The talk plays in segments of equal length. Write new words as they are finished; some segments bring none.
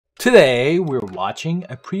Today, we're watching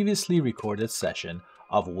a previously recorded session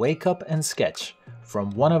of Wake Up and Sketch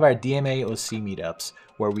from one of our DMA OC meetups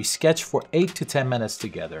where we sketch for 8 to 10 minutes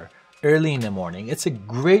together early in the morning. It's a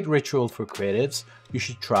great ritual for creatives. You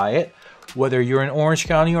should try it. Whether you're in Orange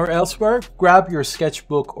County or elsewhere, grab your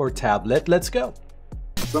sketchbook or tablet. Let's go.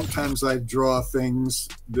 Sometimes I draw things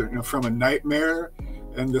from a nightmare.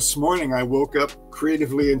 And this morning I woke up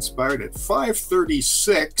creatively inspired at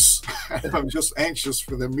 5:36. I'm just anxious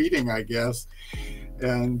for the meeting, I guess.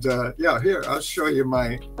 And yeah, here, I'll show you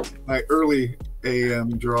my early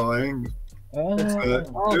AM drawing. There's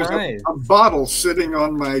nice. a bottle sitting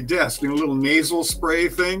on my desk, a little nasal spray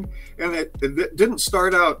thing. And it didn't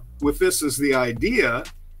start out with this as the idea.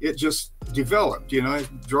 It just developed,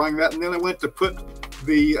 drawing that. And then I went to put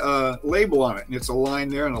the label on it, and it's a line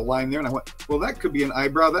there and a line there, and I went, well, that could be an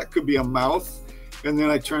eyebrow, that could be a mouth. And then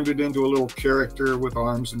I turned it into a little character with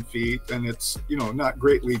arms and feet, and it's not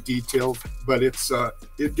greatly detailed, but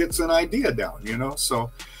it gets an idea down, so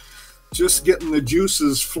just getting the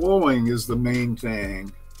juices flowing is the main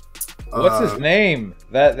thing. What's his name?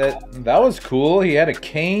 That was cool. He had a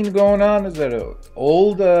cane going on. Is that an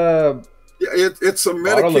old Yeah, it's a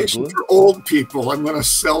medication for old people. I'm going to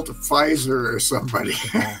sell to Pfizer or somebody.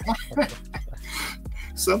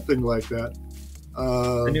 Something like that.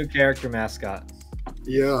 A new character mascot.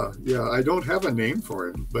 Yeah. I don't have a name for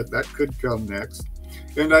him, but that could come next.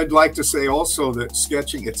 And I'd like to say also that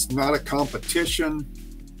sketching, it's not a competition,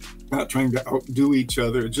 not trying to outdo each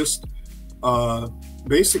other, just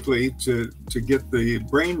basically to get the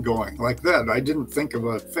brain going like that. I didn't think of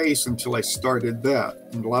a face until I started that.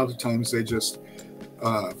 And a lot of times they just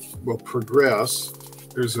will progress.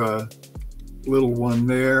 There's a little one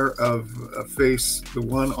there of a face. The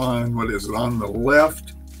one on, on the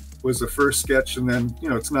left was the first sketch. And then,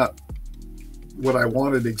 it's not what I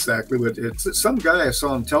wanted exactly, but it's some guy I saw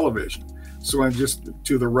on television. So I just,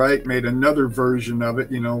 to the right, made another version of it,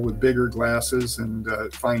 with bigger glasses and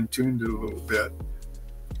fine-tuned it a little bit.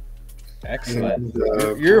 Excellent.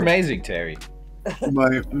 You're amazing, Terry.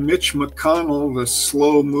 My Mitch McConnell, the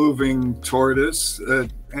slow-moving tortoise,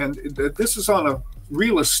 and this is on a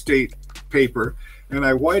real estate paper, and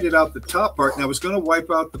I whited out the top part, and I was going to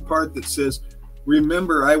wipe out the part that says,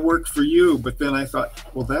 "Remember, I worked for you," but then I thought,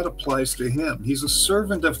 well, that applies to him. He's a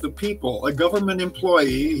servant of the people, a government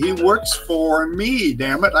employee. He works for me,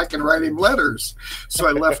 damn it. I can write him letters. So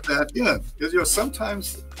I left that in.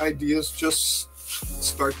 Sometimes ideas just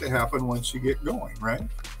start to happen once you get going, right?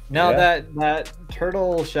 Now Yeah. that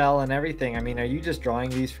turtle shell and everything, I mean, are you just drawing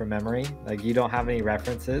these from memory? Like you don't have any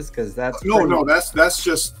references? Because that's No, that's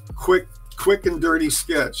just quick and dirty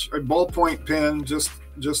sketch. A ballpoint pen, just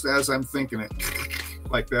as I'm thinking it,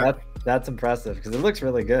 like that. That's impressive because it looks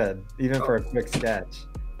really good, even for a quick sketch.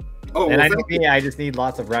 Oh, And well, I just need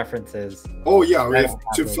lots of references. oh yeah,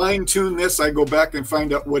 to fine tune this, I go back and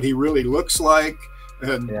find out what he really looks like.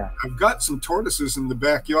 And Yeah. I've got some tortoises in the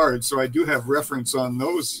backyard, so I do have reference on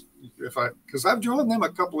those because I've drawn them a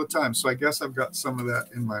couple of times, so I guess I've got some of that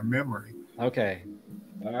in my memory. Okay.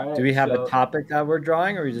 All right, Do we have a topic that we're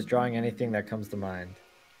drawing, or are we just drawing anything that comes to mind?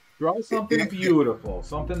 Draw something beautiful,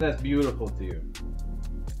 something that's beautiful to you.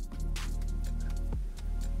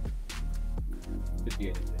 Could be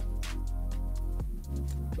anything.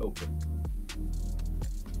 Open.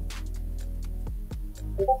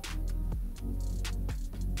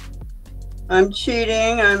 I'm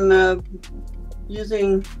cheating. I'm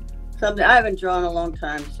using something I haven't drawn in a long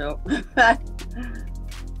time, so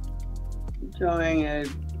drawing a.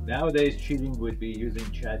 Nowadays, cheating would be using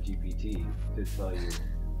ChatGPT to tell you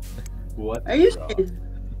what I to used draw. to.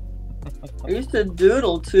 I used to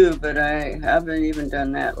doodle too, but I haven't even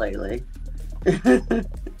done that lately.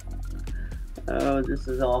 Oh, this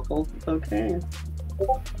is awful. Okay.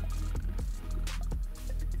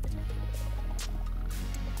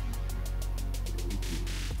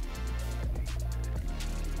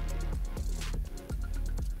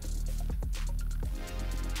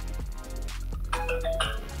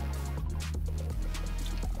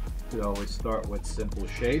 We always start with simple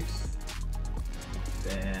shapes,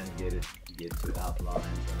 then get to outlines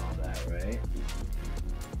and all that, right?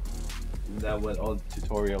 Isn't that what all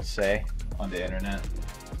tutorials say on the internet?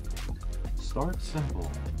 Start simple.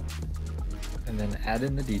 And then add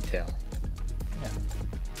in the detail.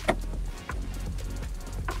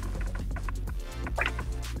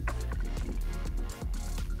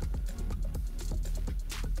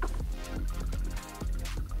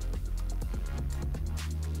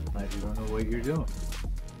 Like you don't know what you're doing.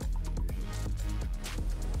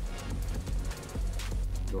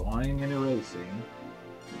 Drawing and erasing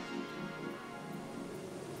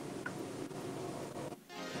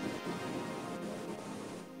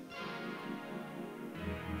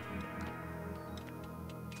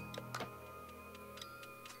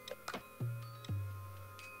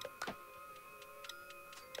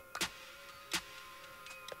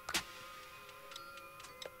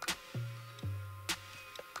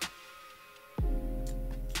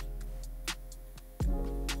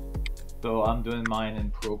So I'm doing mine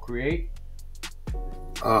in Procreate,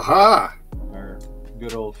 Aha! our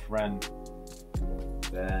good old friend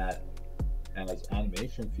that has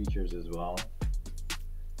animation features as well.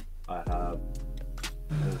 I have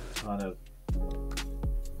a ton of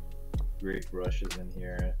great brushes in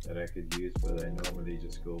here that I could use, but I normally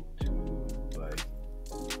just go to like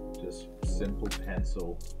just simple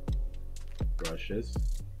pencil brushes.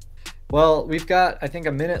 Well, we've got, I think,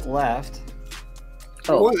 a minute left.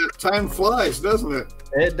 Boy, that time flies, doesn't it?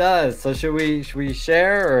 It does. So should we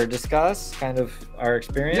share or discuss kind of our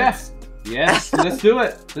experience? Yes. Yes, let's do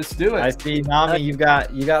it. Let's do I it. see, Nami, you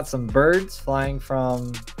got some birds flying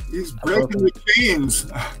from. He's breaking the chains.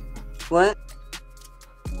 What?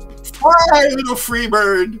 Fly, little free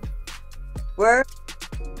bird. Where?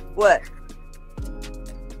 What?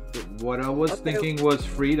 What I was Okay. thinking was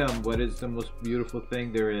freedom. What is the most beautiful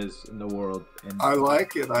thing there is in the world? And, I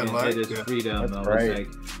like it. I and like it is it. freedom. That's I was right. like,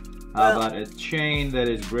 how about a chain that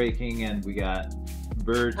is breaking and we got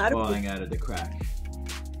birds How do we- falling out of the crack?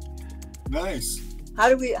 Nice. How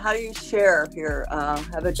do you share here?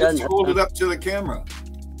 Have it done? Just hold it up to the camera.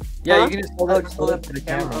 Yeah, Huh? you can just hold Oh, it, just hold it to the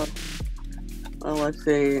camera. Oh, let's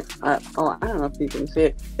see. I don't know if you can see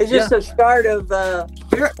it. It's just a start of Yeah.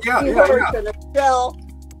 seahorse and a shell.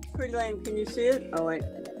 Pretty lame. Can you see it? Oh wait.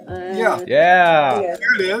 Yeah. Yeah. There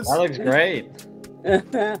it is. That looks great.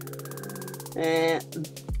 And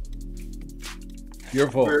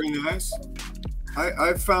Beautiful. Very nice.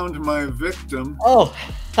 I found my victim. Oh.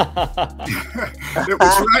 It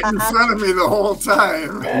was right in front of me the whole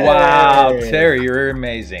time. Wow, Hey. Terry, you're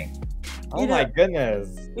amazing. Oh You my know-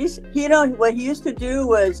 goodness. what he used to do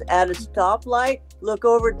was at a stoplight, look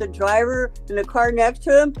over at the driver in the car next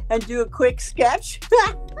to him, and do a quick sketch.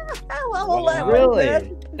 Well, that was Really?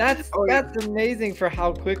 good. That's Oh, yeah. that's amazing for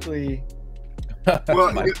how quickly.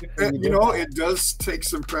 Well, My- it does take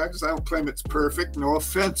some practice. I don't claim it's perfect. No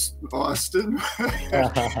offense, Austin.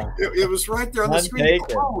 It was right there on the None screen.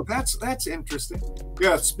 taken. Oh, that's interesting.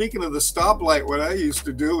 Yeah, speaking of the stoplight, what I used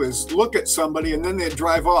to do is look at somebody and then they'd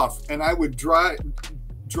drive off, and I would draw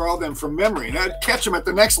them from memory, and I'd catch them at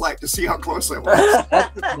the next light to see how close I was.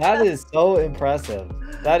 That is so impressive.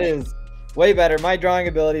 That is way better. My drawing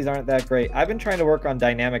abilities aren't that great. I've been trying to work on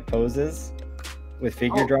dynamic poses with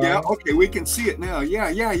figure drawing. Yeah, okay, we can see it now. Yeah.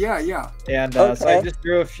 And so I Okay. just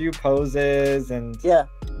drew a few poses, and Yeah.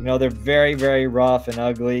 you know, they're very, very rough and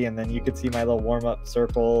ugly. And then you could see my little warm-up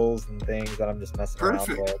circles and things that I'm just messing around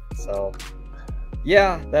Perfect. with. So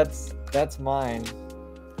yeah, that's mine.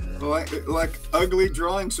 Like ugly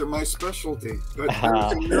drawings are my specialty. But there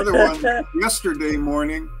was another one yesterday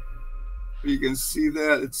morning. You can see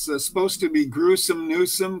that it's supposed to be Gruesome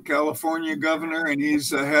Newsom, California governor, and he's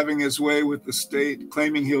having his way with the state,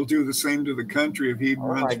 claiming he'll do the same to the country if he Oh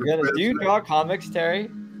runs my for goodness. Do you president. draw comics, Terry?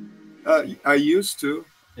 I used to,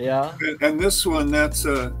 Yeah. and this one, that's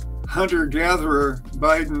a hunter-gatherer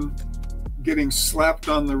Biden getting slapped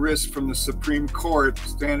on the wrist from the Supreme Court,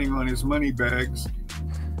 standing on his money bags.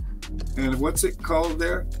 And what's it called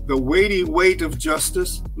there? The weighty weight of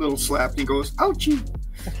justice. Little slap, and he goes, ouchie.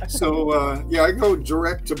 So yeah, I go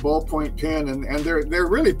direct to ballpoint pen, and they're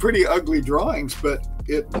really pretty ugly drawings, but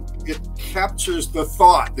it captures the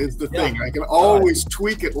thought is the thing. I can always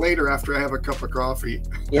tweak it later after I have a cup of coffee.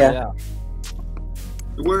 Yeah.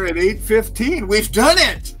 We're at 8:15. We've done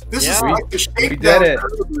it. This is Yeah. like the We shakedown did it.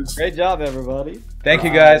 cruise. Great job, everybody. Thank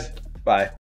you guys. Bye.